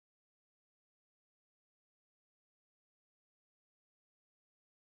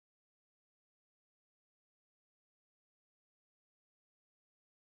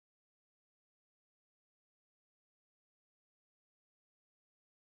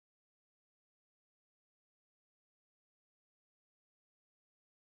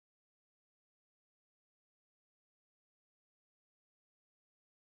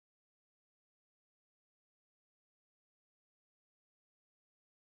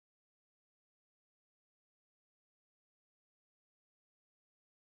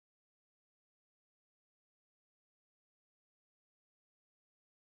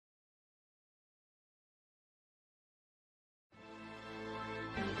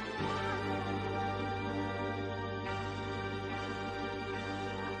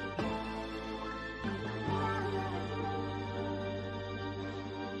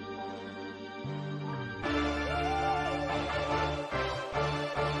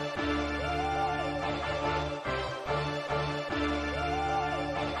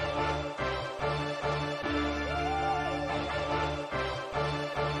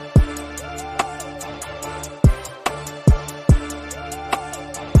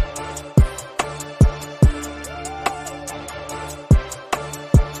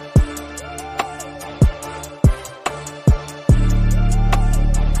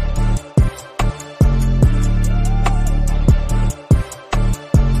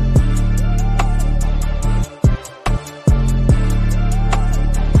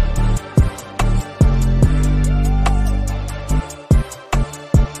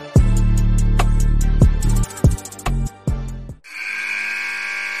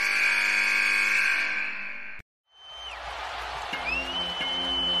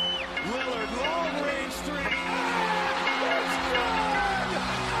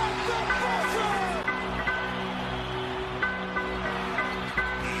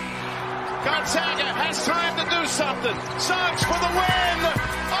Gonzaga has time to do something. Suggs for the win.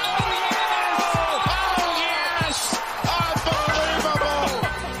 Oh, yes. Unbelievable.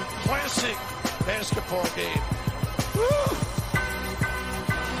 Classic basketball game. Woo.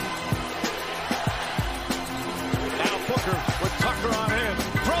 Now Booker with Tucker on him.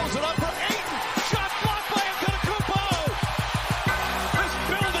 Throws it up for Ayton. Shot blocked by Antetokounmpo. This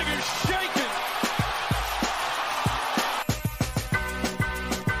building is shaking.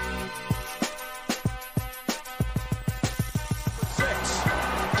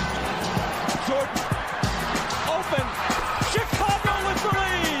 Jordan, open, Chicago with the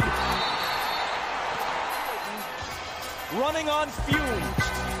lead. Running on fumes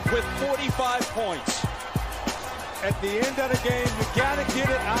with 45 points. At the end of the game, you gotta get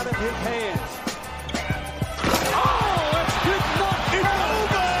it out of his hands. Oh, that's good luck. It's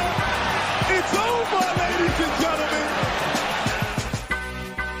over! It's over, ladies and gentlemen.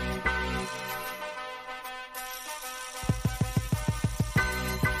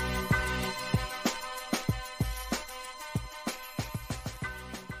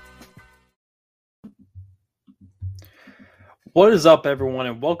 What is up, everyone,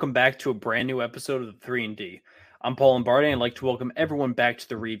 and welcome back to a brand new episode of the 3&D. I'm Paul Lombardi, and I'd like to welcome everyone back to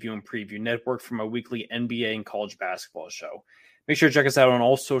the Review and Preview Network for my weekly NBA and college basketball show. Make sure to check us out on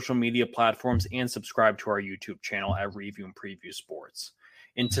all social media platforms and subscribe to our YouTube channel at Review and Preview Sports.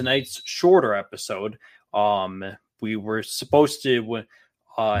 In tonight's shorter episode, we were supposed to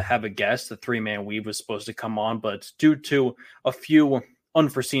have a guest. The three-man weave was supposed to come on, but due to a few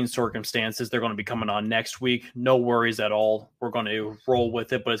unforeseen circumstances, they're going to be coming on next week. No worries at all. We're going to roll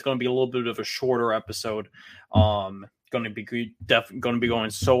with it, but it's going to be a little bit of a shorter episode. Going to be going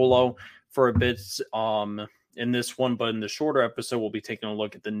solo for a bit in this one, but in the shorter episode, we'll be taking a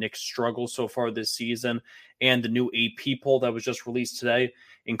look at the Knicks' struggle so far this season and the new AP poll that was just released today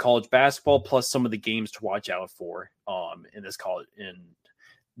in college basketball, plus some of the games to watch out for in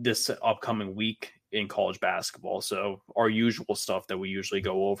this upcoming week in college basketball. So our usual stuff that we usually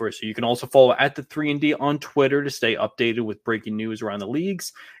go over. So you can also follow at the 3&D on Twitter to stay updated with breaking news around the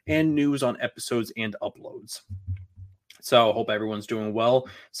leagues and news on episodes and uploads. So hope everyone's doing well.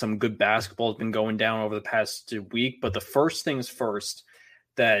 Some good basketball has been going down over the past week, but the first things first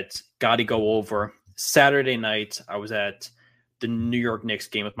that got to go over, Saturday night, I was at the New York Knicks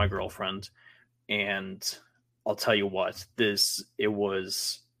game with my girlfriend, and I'll tell you what, it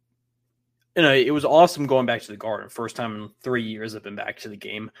was awesome going back to the Garden. First time in 3 years I've been back to the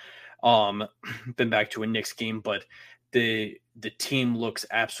game. Been back to a Knicks game, but the team looks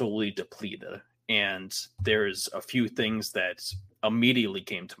absolutely depleted. And there's a few things that immediately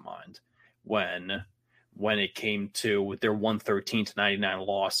came to mind when it came to their 113-99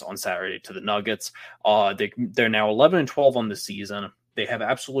 loss on Saturday to the Nuggets. They're now 11-12 on the season. They have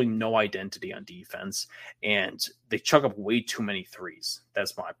absolutely no identity on defense, and they chuck up way too many threes.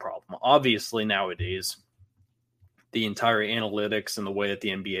 That's my problem. Obviously, nowadays, the entire analytics and the way that the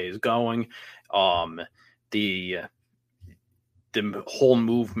NBA is going, the whole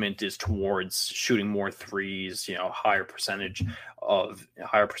movement is towards shooting more threes, higher percentage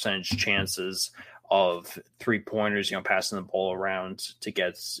chances of 3-pointers, passing the ball around to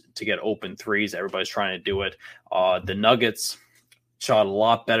get open threes. Everybody's trying to do it. The Nuggets shot a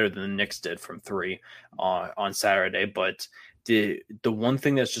lot better than the Knicks did from three on Saturday. But the one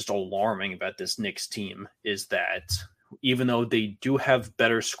thing that's just alarming about this Knicks team is that even though they do have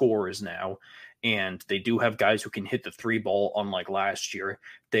better scorers now, and they do have guys who can hit the three ball, unlike last year,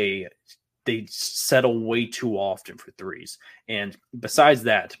 they settle way too often for threes. And besides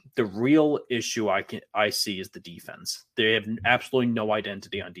that, the real issue I see is the defense. They have absolutely no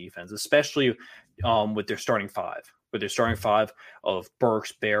identity on defense, especially with their starting five. With their starting five of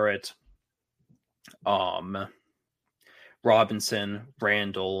Burks, Barrett, Robinson,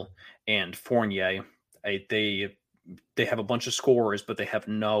 Randall, and Fournier. They have a bunch of scorers, but they have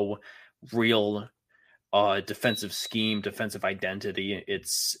no real defensive scheme, defensive identity.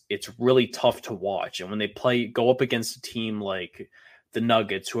 It's really tough to watch. And when they go up against a team like the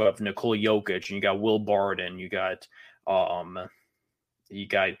Nuggets, who have Nikola Jokic, and you got Will Barton, you got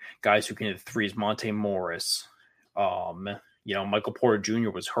guys who can hit threes, Monte Morris, Michael Porter Jr.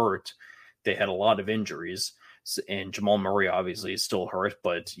 was hurt. They had a lot of injuries, and Jamal Murray obviously is still hurt,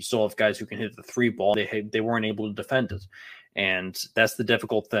 but you still have guys who can hit the three ball. They weren't able to defend it. And that's the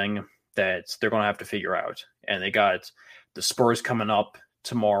difficult thing that they're going to have to figure out. And they got the Spurs coming up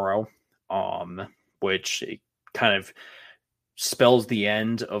tomorrow, which kind of spells the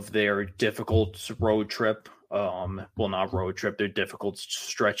end of their difficult road trip will not road trip. They're a difficult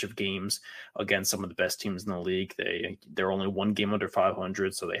stretch of games against some of the best teams in the league. They're only one game under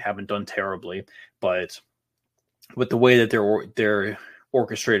 500, so they haven't done terribly. But with the way that they're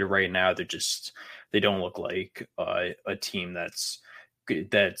orchestrated right now, they don't look like a team that's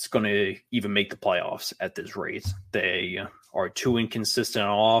going to even make the playoffs at this rate. They are too inconsistent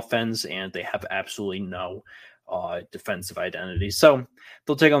on offense, and they have absolutely no defensive identity. So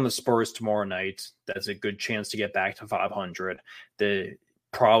they'll take on the Spurs tomorrow night. That's a good chance to get back to 500. Is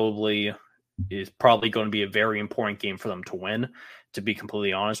probably going to be a very important game for them to win. To be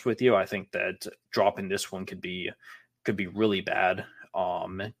completely honest with you, I think that dropping this one could be really bad.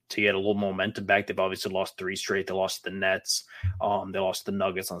 To get a little momentum back. They've obviously lost 3 straight. They lost the Nets. They lost the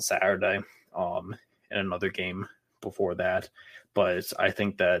Nuggets on Saturday. And another game before that. But I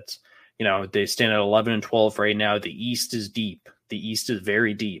think that, they stand at 11 and 12 right now. The East is deep. The East is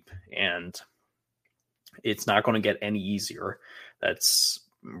very deep, and it's not going to get any easier. That's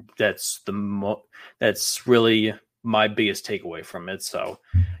really my biggest takeaway from it. So,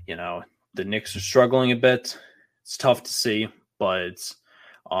 the Knicks are struggling a bit. It's tough to see, but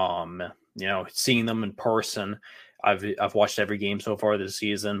seeing them in person, I've watched every game so far this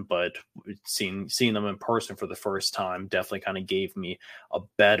season, but seeing them in person for the first time definitely kind of gave me a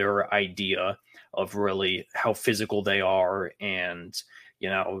better idea of really how physical they are and,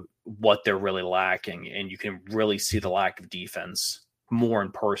 what they're really lacking. And you can really see the lack of defense more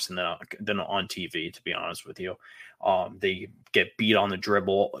in person than on TV, to be honest with you. They get beat on the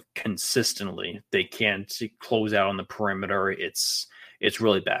dribble consistently. They can't close out on the perimeter. It's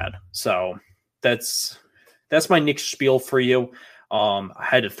really bad. So that's my Knicks spiel for you. I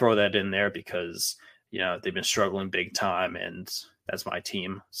had to throw that in there because, they've been struggling big time, and that's my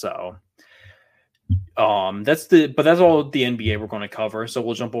team. So that's all the NBA we're going to cover. So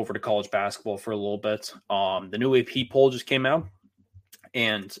we'll jump over to college basketball for a little bit. The new AP poll just came out,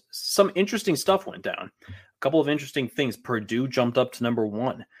 and some interesting stuff went down. A couple of interesting things. Purdue jumped up to number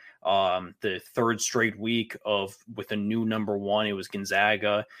 1. The third straight week with a new number 1. It was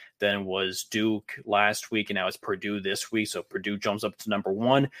Gonzaga, then it was Duke last week, and now it's Purdue this week. So Purdue jumps up to number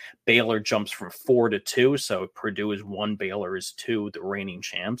 1. Baylor jumps from 4 to 2. So Purdue is 1, Baylor is 2, the reigning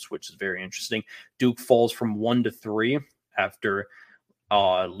champs, which is very interesting. Duke falls from 1 to 3 after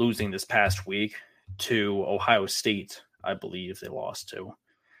losing this past week to Ohio State. I believe they lost to,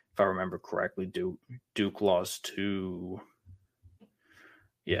 if I remember correctly, Duke lost to.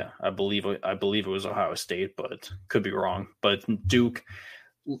 Yeah, I believe it was Ohio State, but could be wrong. But Duke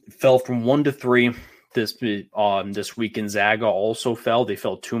fell from 1 to 3 this week. Gonzaga also fell. They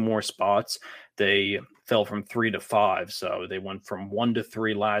fell 2 more spots. They fell from 3 to 5. So they went from 1 to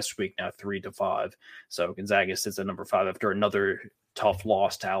 3 last week, now 3 to 5. So Gonzaga sits at number 5 after another tough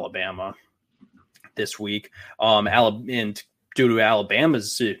loss to Alabama this week. And due to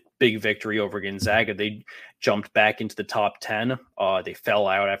Alabama's big victory over Gonzaga, they jumped back into the top 10. They fell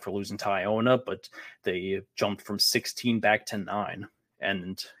out after losing to Iona, but they jumped from 16 back to 9.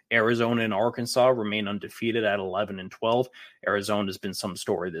 And Arizona and Arkansas remain undefeated at 11 and 12. Arizona has been some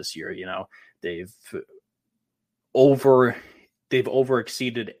story this year. They've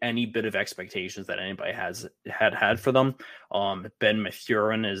over-exceeded any bit of expectations that anybody had for them. Ben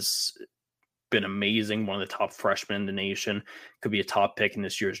Mathurin has been amazing, one of the top freshmen in the nation, could be a top pick in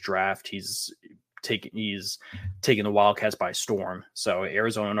this year's draft. He's taking the Wildcats by storm. So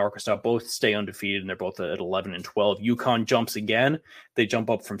Arizona and Arkansas both stay undefeated, and they're both at 11 and 12. UConn jumps again. They jump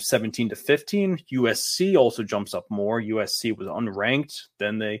up from 17 to 15. USC also jumps up more. USC was unranked.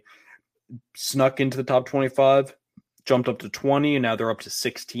 Then they snuck into the top 25, jumped up to 20, and now they're up to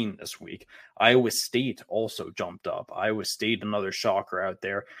 16 this week. Iowa State also jumped up. Iowa State, another shocker out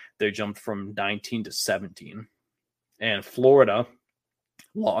there. They jumped from 19 to 17. And Florida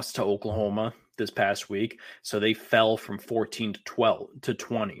lost to Oklahoma this past week, so they fell from 14 to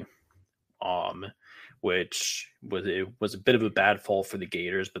 20, which was a bit of a bad fall for the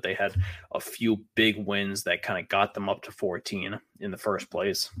Gators, but they had a few big wins that kind of got them up to 14 in the first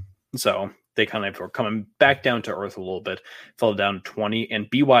place. So they kind of were coming back down to earth a little bit, fell down to 20. And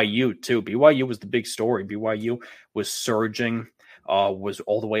BYU, too. BYU was the big story. BYU was surging, was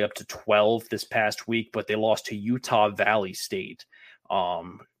all the way up to 12 this past week, but they lost to Utah Valley State,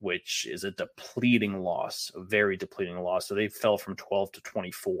 which is a depleting loss, a very depleting loss. So they fell from 12 to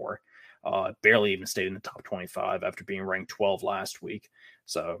 24, barely even stayed in the top 25 after being ranked 12 last week.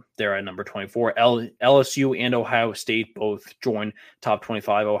 So they're at number 24. LSU and Ohio State both join top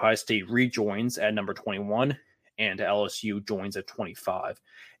 25. Ohio State rejoins at number 21, and LSU joins at 25.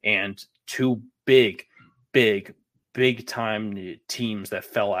 And two big big time teams that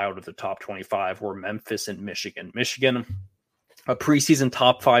fell out of the top 25 were Memphis and Michigan. Michigan, a preseason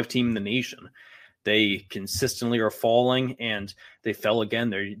top 5 team in the nation. They consistently are falling, and they fell again.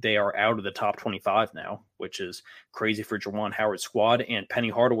 They are out of the top 25 now, which is crazy for Juwan Howard's squad. And Penny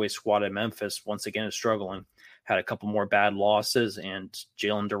Hardaway's squad at Memphis, once again, is struggling. Had a couple more bad losses, and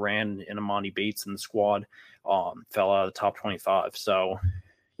Jalen Duran and Amani Bates in the squad fell out of the top 25. So,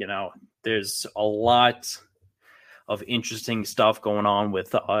 there's a lot of interesting stuff going on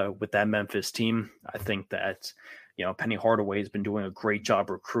with that Memphis team. I think that Penny Hardaway has been doing a great job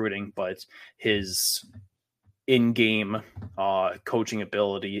recruiting, but his in-game coaching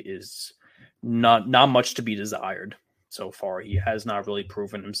ability is not much to be desired so far. He has not really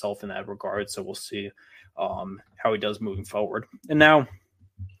proven himself in that regard, so we'll see how he does moving forward. And now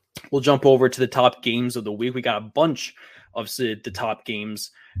we'll jump over to the top games of the week. We got a bunch of the top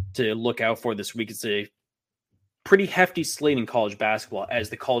games to look out for this week. It's a pretty hefty slate in college basketball as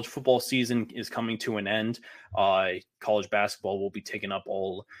the college football season is coming to an end. College basketball will be taking up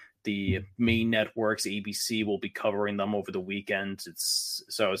all the main networks. ABC will be covering them over the weekend.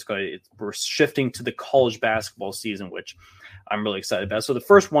 We're shifting to the college basketball season, which I'm really excited about. So the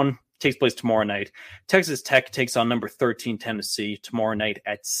first one takes place tomorrow night. Texas Tech takes on number 13 Tennessee tomorrow night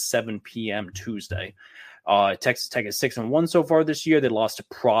at 7 p.m. Tuesday. Texas Tech is 6-1 so far this year. They lost to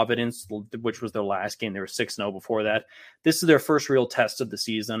Providence, which was their last game. They were 6-0 before that. This is their first real test of the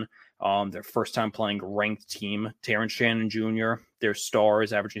season. Their first time playing a ranked team. Terrence Shannon Jr., their star,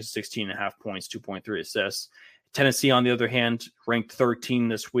 is averaging 16.5 points, 2.3 assists. Tennessee, on the other hand, ranked 13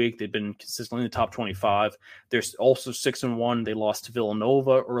 this week. They've been consistently in the top 25. They're also 6-1. They lost to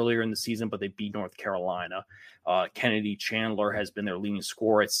Villanova earlier in the season, but they beat North Carolina. Kennedy Chandler has been their leading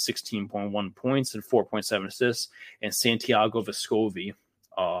scorer at 16.1 points and 4.7 assists. And Santiago Vescovi,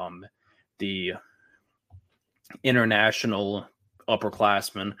 the international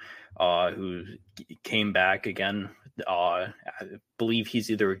upperclassman who came back again. I believe he's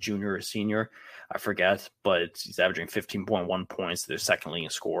either a junior or a senior. I forget, but he's averaging 15.1 points. Their second leading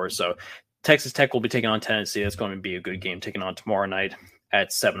scorer. So Texas Tech will be taking on Tennessee. That's going to be a good game, taking on tomorrow night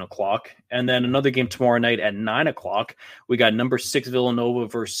at 7 o'clock. And then another game tomorrow night at 9 o'clock. We got number 6 Villanova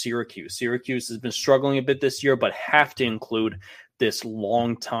versus Syracuse. Syracuse has been struggling a bit this year, but have to include this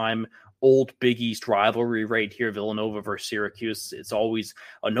long-time old Big East rivalry right here, Villanova versus Syracuse. It's always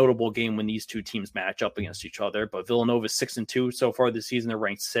a notable game when these two teams match up against each other. But Villanova is 6-2 so far this season. They're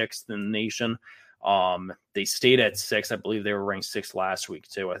ranked 6th in the nation. They stayed at 6. I believe they were ranked 6th last week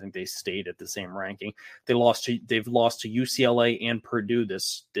too. I think they stayed at the same ranking. They've lost to UCLA and Purdue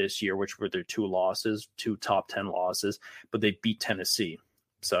this year, which were their two top 10 losses, but they beat Tennessee.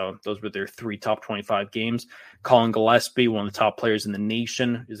 So those were their 3 top 25 games. Colin Gillespie, one of the top players in the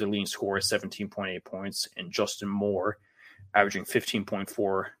nation, is their leading scorer, 17.8 points, and Justin Moore averaging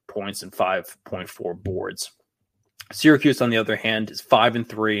 15.4 points and 5.4 boards. Syracuse, on the other hand, is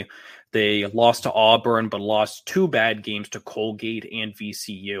 5-3. They lost to Auburn, but lost 2 bad games to Colgate and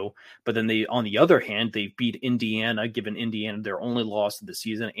VCU. But then on the other hand, they beat Indiana, given Indiana their only loss of the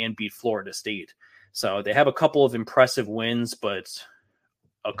season, and beat Florida State. So they have a couple of impressive wins, but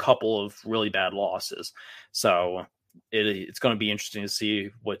a couple of really bad losses. So it's going to be interesting to see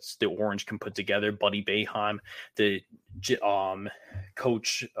what the Orange can put together. Buddy Boeheim, the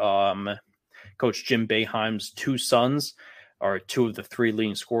Coach Jim Boeheim's 2 sons are 2 of the 3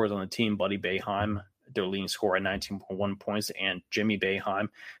 leading scorers on the team. Buddy Boeheim, their leading scorer at 19.1 points, and Jimmy Boeheim,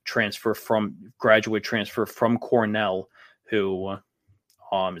 graduate transfer from Cornell, who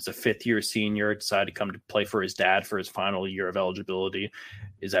is a 5th-year senior, decided to come to play for his dad for his final year of eligibility,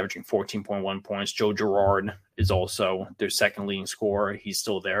 is averaging 14.1 points. Joe Girard is also their second leading scorer. He's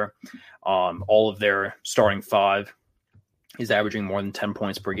still there. All of their starting 5 is averaging more than 10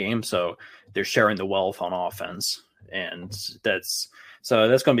 points per game, so they're sharing the wealth on offense. And that's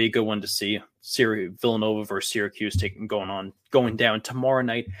going to be a good one to see. Villanova versus Syracuse going down tomorrow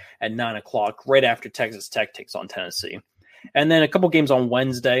night at 9 o'clock, right after Texas Tech takes on Tennessee. And then a few games on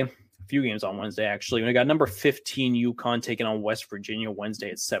Wednesday, actually. We got number 15 UConn taking on West Virginia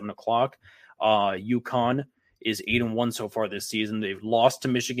Wednesday at 7 o'clock. UConn is 8-1 so far this season. They've lost to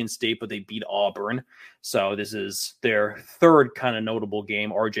Michigan State, but they beat Auburn. So this is their 3rd kind of notable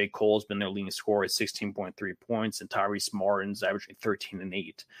game. RJ Cole's been their leading scorer at 16.3 points, and Tyrese Martin's averaging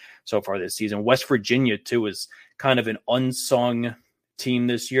 13-8 so far this season. West Virginia, too, is kind of an unsung team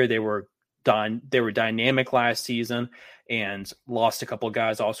this year. They were dynamic last season and lost a couple of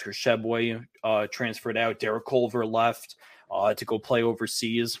guys. Oscar Shebway transferred out. Derek Culver left to go play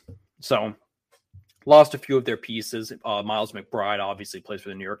overseas. So lost a few of their pieces. Miles McBride obviously plays for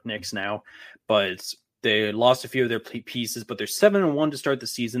the New York Knicks now, but They lost a few of their pieces, but they're 7-1 to start the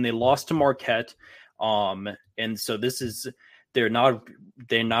season. They lost to Marquette, and so they're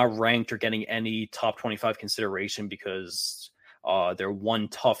not ranked or getting any top 25 consideration because their one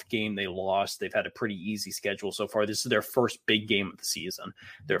tough game they lost. They've had a pretty easy schedule so far. This is their first big game of the season,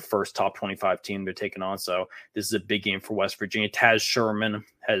 their first top 25 team they're taking on. So this is a big game for West Virginia. Taz Sherman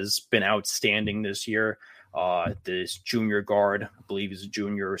has been outstanding this year. This junior guard, I believe he's a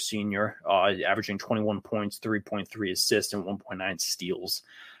junior or senior, averaging 21 points, 3.3 assists, and 1.9 steals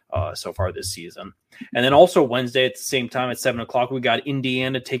so far this season. And then also Wednesday at the same time at 7 o'clock, we got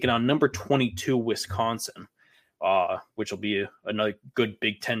Indiana taking on number 22 Wisconsin. Which will be another good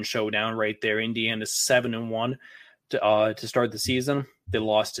Big Ten showdown right there. Indiana's 7-1 to start the season. They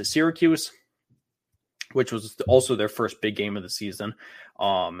lost to Syracuse, which was also their first big game of the season.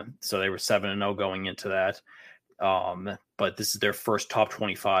 So they were 7-0 going into that. But this is their first top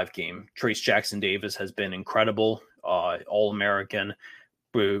 25 game. Trace Jackson Davis has been incredible, All-American.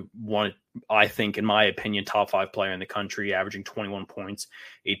 One, I think, in my opinion, top 5 player in the country, averaging 21 points,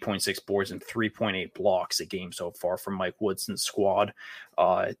 8.6 boards, and 3.8 blocks a game so far from Mike Woodson's squad.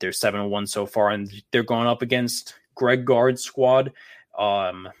 They're 7-1 so far, and they're going up against Greg Gard's squad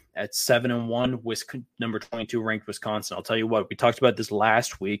at 7-1, number 22 ranked Wisconsin. I'll tell you what, we talked about this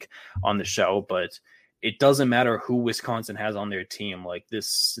last week on the show, but it doesn't matter who Wisconsin has on their team. Like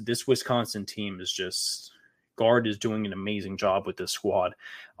this Wisconsin team is just... Gard is doing an amazing job with this squad.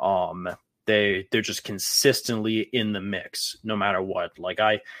 They're just consistently in the mix no matter what. Like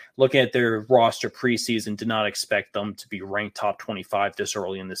looking at their roster preseason, did not expect them to be ranked top 25 this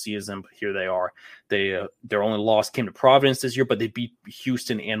early in the season, but here they are. Their only loss came to Providence this year, but they beat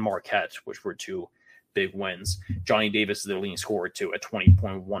Houston and Marquette, which were 2 big wins. Johnny Davis is their leading scorer too at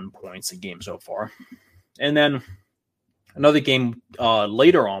 20.1 points a game so far. And then another game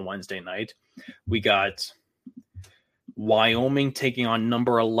later on Wednesday night, we got Wyoming taking on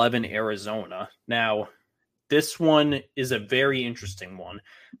number 11 Arizona. Now, this one is a very interesting one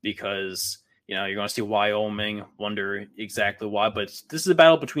because, you're going to see Wyoming, wonder exactly why, but this is a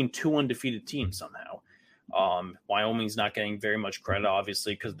battle between 2 undefeated teams somehow. Wyoming's not getting very much credit,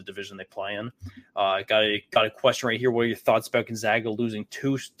 obviously, because of the division they play in. Got a question right here. What are your thoughts about Gonzaga losing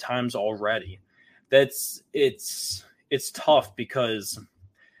 2 times already? It's tough because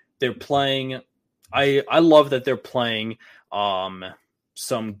they're playing... I love that they're playing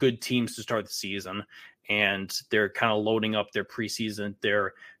some good teams to start the season, and they're kind of loading up their preseason,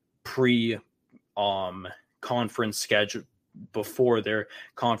 their conference schedule before their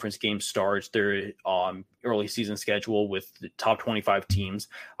conference game starts, their early season schedule with the top 25 teams.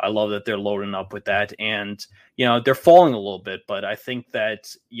 I love that they're loading up with that, and they're falling a little bit, but I think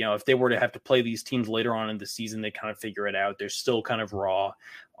that if they were to have to play these teams later on in the season, they kind of figure it out. They're still kind of raw.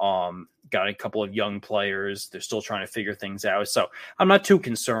 Got a couple of young players. They're still trying to figure things out. So I'm not too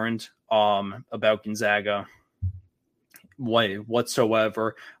concerned about Gonzaga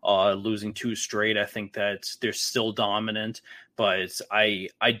whatsoever. Losing 2 straight. I think that they're still dominant, but I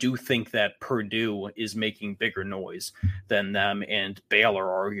do think that Purdue is making bigger noise than them, and Baylor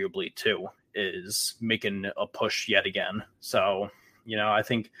arguably too is making a push yet again. So, I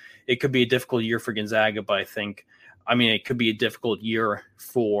think it could be a difficult year for Gonzaga, but it could be a difficult year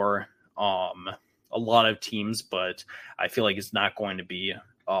for a lot of teams, but I feel like it's not going to be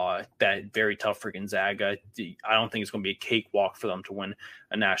that very tough for Gonzaga. I don't think it's going to be a cakewalk for them to win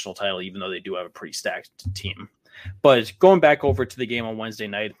a national title, even though they do have a pretty stacked team. But going back over to the game on Wednesday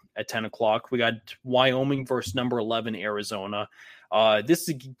night at 10 o'clock, we got Wyoming versus number 11 Arizona. This is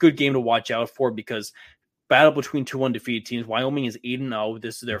a good game to watch out for because battle between 2 undefeated teams. Wyoming is 8-0.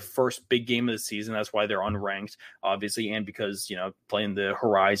 This is their first big game of the season. That's why they're unranked, obviously, and because playing the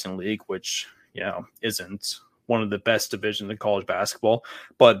Horizon League, which isn't one of the best divisions in college basketball.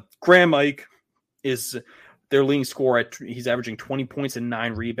 But Graham Ike is their leading scorer. He's averaging 20 points and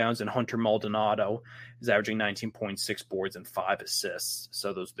 9 rebounds, and Hunter Maldonado is averaging 19.6 boards and 5 assists.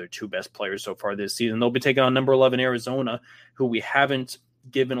 So those are their 2 best players so far this season. They'll be taking on number 11 Arizona, who we haven't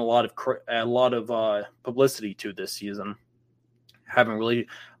given a lot of publicity to this season. Haven't really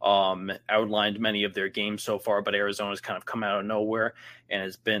outlined many of their games so far, but Arizona's kind of come out of nowhere and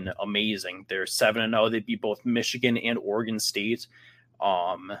has been amazing. They're 7-0. They beat both Michigan and Oregon State,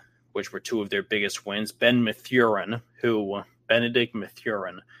 which were 2 of their biggest wins. Benedict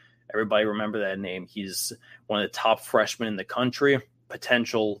Mathurin. Everybody remember that name. He's one of the top freshmen in the country,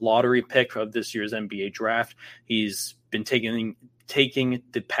 potential lottery pick of this year's NBA draft. He's been taking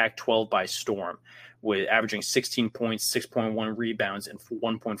the Pac-12 by storm. with averaging 16 points, 6.1 rebounds, and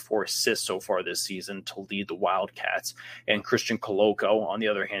 1.4 assists so far this season to lead the Wildcats. And Christian Koloko, on the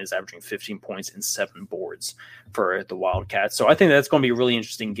other hand, is averaging 15 points and 7 boards for the Wildcats. So I think that's going to be a really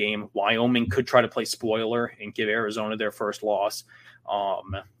interesting game. Wyoming could try to play spoiler and give Arizona their first loss.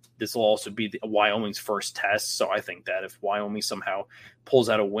 This will also be Wyoming's first test. So I think that if Wyoming somehow pulls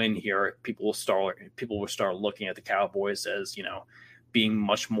out a win here, people will start looking at the Cowboys as, being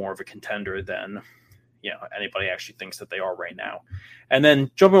much more of a contender than, anybody actually thinks that they are right now. And then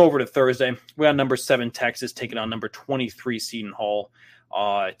jumping over to Thursday, we got number 7 Texas taking on number 23 Seton Hall.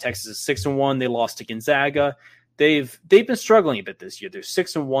 Texas is 6-1. They lost to Gonzaga. They've been struggling a bit this year. They're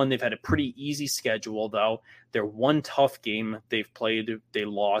 6-1. They've had a pretty easy schedule, though. Their one tough game they've played, they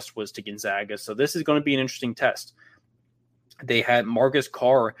lost, was to Gonzaga. So this is going to be an interesting test. They had Marcus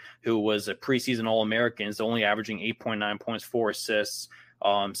Carr, who was a preseason All-American, is only averaging 8.9 points, 4 assists.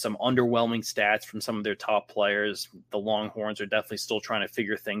 Some underwhelming stats from some of their top players. The Longhorns are definitely still trying to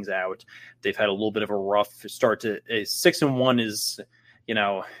figure things out. They've had a little bit of a rough start to 6-1 is,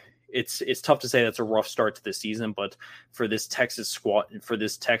 it's tough to say that's a rough start to the season, but for this Texas squad, for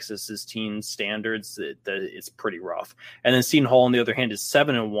this Texas's team standards, it's pretty rough. And then Seton Hall, on the other hand, is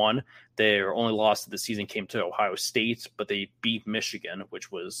 7-1. Their only loss of the season came to Ohio State, but they beat Michigan,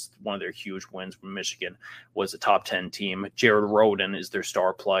 which was one of their huge wins. When Michigan was a top 10 team. Jared Rhoden is their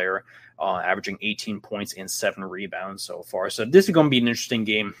star player, averaging 18 points and 7 rebounds so far. So this is going to be an interesting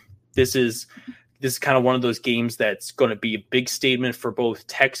game. This is kind of one of those games that's going to be a big statement for both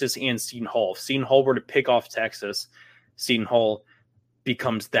Texas and Seton Hall. If Seton Hall were to pick off Texas, Seton Hall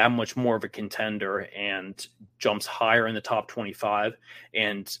becomes that much more of a contender and jumps higher in the top 25.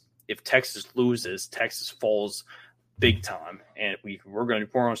 And if Texas loses, Texas falls big time, and we're going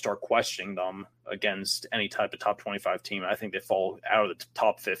to start questioning them against any type of top 25 team. I think they fall out of the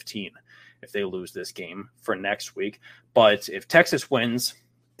top 15 if they lose this game for next week. But if Texas wins,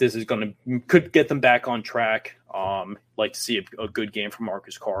 this is could get them back on track. Like to see a good game from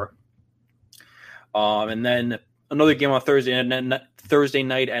Marcus Carr. And then another game on Thursday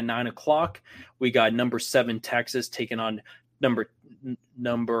night at 9:00. We got number 7 Texas taking on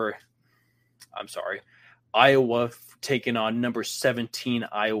Iowa taking on number 17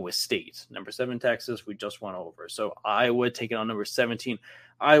 Iowa State. Number 7 Texas, we just went over. So Iowa taking on number 17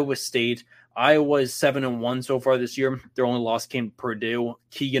 Iowa State. Iowa is 7-1 so far this year. Their only loss came to Purdue.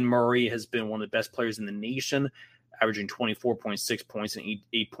 Keegan Murray has been one of the best players in the nation, averaging 24.6 points and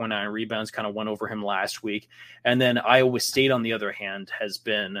 8.9 rebounds. Kind of went over him last week. And then Iowa State, on the other hand, has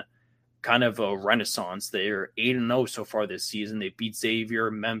been kind of a renaissance. They're 8-0 so far this season. They beat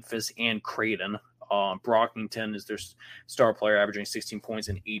Xavier, Memphis, and Creighton. Brockington is their star player, averaging 16 points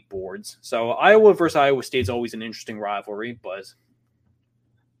and 8 boards. So Iowa versus Iowa State is always an interesting rivalry, but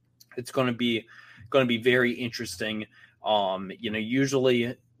it's going to be very interesting.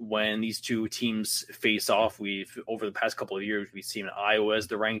 Usually when these two teams face off, over the past couple of years, we've seen Iowa as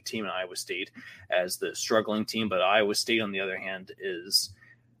the ranked team and Iowa State as the struggling team. But Iowa State, on the other hand, is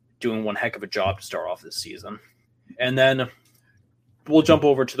doing one heck of a job to start off this season. And then we'll jump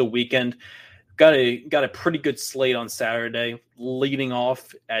over to the weekend. Got a pretty good slate on Saturday. Leading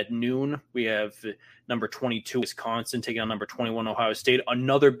off at noon, we have number 22 Wisconsin taking on number 21 Ohio State.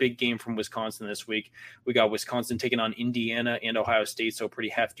 Another big game from Wisconsin this week. We got Wisconsin taking on Indiana and Ohio State, so a pretty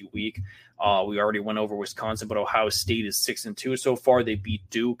hefty week. We already went over Wisconsin, but Ohio State is 6-2 so far. They beat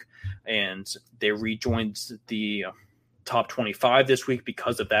Duke, and they rejoined the top 25 this week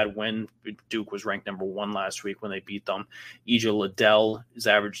because of that win. Duke was ranked number 1 last week when they beat them. EJ Liddell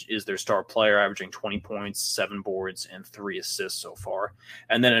is their star player, averaging 20 points, 7 boards, and 3 assists so far.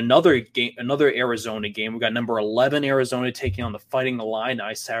 And then another Arizona game. We got number 11 Arizona taking on the Fighting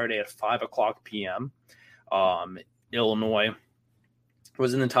Illini Saturday at 5:00 p.m. Illinois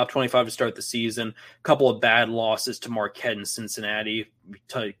was in the top 25 to start the season. A couple of bad losses to Marquette and Cincinnati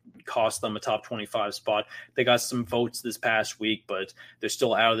cost them a top 25 spot. They got some votes this past week, but they're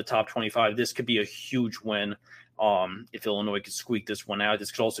still out of the top 25. This could be a huge win if Illinois could squeak this one out.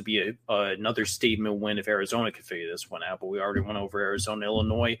 This could also be another statement win if Arizona could figure this one out, but we already went over Arizona.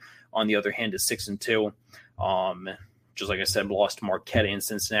 Illinois, on the other hand, is 6-2. Just like I said, lost to Marquette and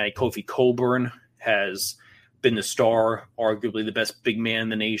Cincinnati. Kofi Cockburn has been the star, arguably the best big man in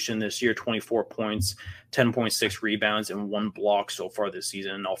the nation this year, 24 points, 10.6 rebounds, and 1 block so far this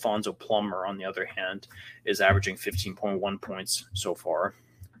season. And Alfonso Plummer, on the other hand, is averaging 15.1 points so far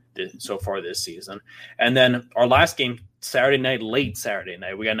this season. And then our last game, late Saturday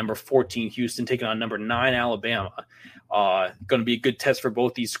night, we got number 14 Houston taking on number 9 Alabama. Going to be a good test for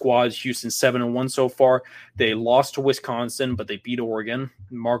both these squads. Houston 7-1 so far. They lost to Wisconsin, but they beat Oregon.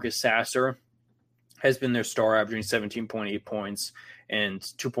 Marcus Sasser has been their star, averaging 17.8 points and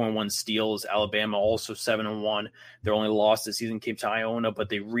 2.1 steals. Alabama also 7-1. Their only loss this season came to Iona, but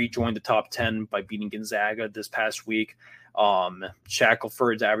they rejoined the top 10 by beating Gonzaga this past week.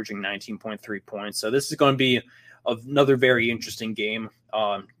 Shackelford's averaging 19.3 points. So this is going to be another very interesting game.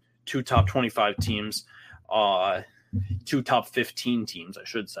 Two top 25 teams, two top 15 teams, I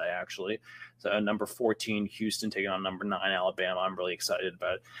should say, actually. So number 14, Houston taking on number 9, Alabama. I'm really excited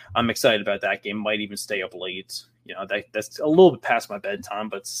about it. I'm excited about that game. Might even stay up late. You know, that's a little bit past my bedtime,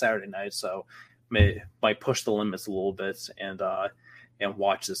 but it's Saturday night, so might push the limits a little bit and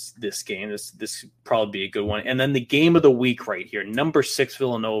watch this game. This could probably be a good one. And then the game of the week right here, number 6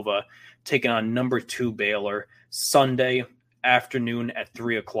 Villanova taking on number 2 Baylor, Sunday afternoon at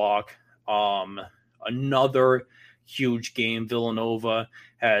 3:00. Another huge game. Villanova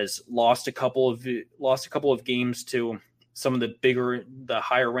has lost a couple of games to some of the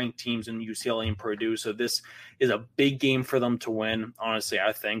higher ranked teams in UCLA and Purdue. So this is a big game for them to win, honestly,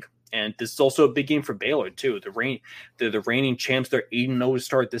 I think. And this is also a big game for Baylor too. They're the reigning champs. They're 8-0 to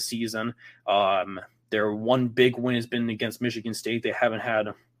start the season. Their one big win has been against Michigan State. They haven't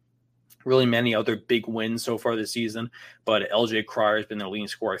had really many other big wins so far this season, but LJ Cryer has been their leading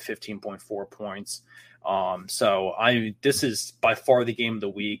scorer at 15.4 points. This is by far the game of the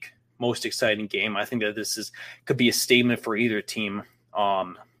week, most exciting game. I think that could be a statement for either team.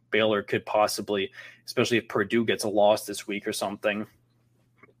 Baylor could possibly, especially if Purdue gets a loss this week or something,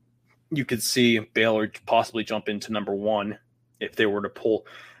 you could see Baylor possibly jump into number 1 if they were to pull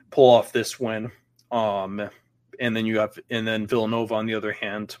off this win. And then Villanova on the other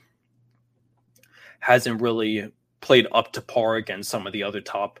hand hasn't really played up to par against some of the other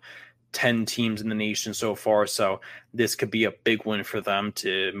top 10 teams in the nation so far. So this could be a big win for them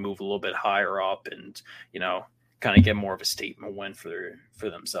to move a little bit higher up and, kind of get more of a statement win for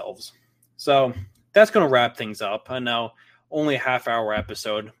themselves. So that's going to wrap things up. I know only a half-hour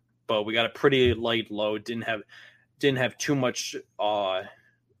episode, but we got a pretty light load. Didn't have too much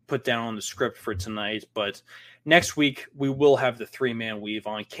put down on the script for tonight, but next week we will have the 3-man weave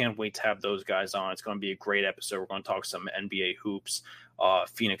on. Can't wait to have those guys on. It's going to be a great episode. We're going to talk some NBA hoops,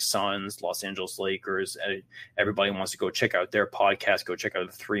 Phoenix Suns, Los Angeles Lakers. Everybody wants to go check out their podcast. Go check out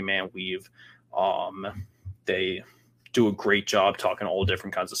the 3-man weave. They do a great job talking all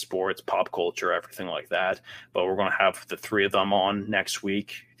different kinds of sports, pop culture, everything like that. But we're going to have the 3 of them on next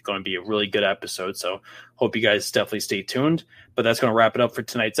week. It's going to be a really good episode. So hope you guys definitely stay tuned. But that's going to wrap it up for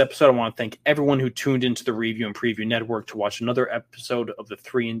tonight's episode. I want to thank everyone who tuned into the Review and Preview Network to watch another episode of the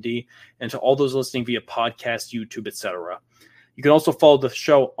 3&D, and to all those listening via podcast, YouTube, etc. You can also follow the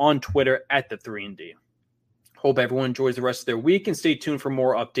show on Twitter at the 3&D. Hope everyone enjoys the rest of their week, and stay tuned for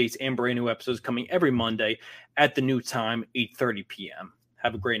more updates and brand new episodes coming every Monday at the new time, 8:30 p.m.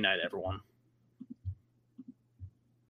 Have a great night, everyone.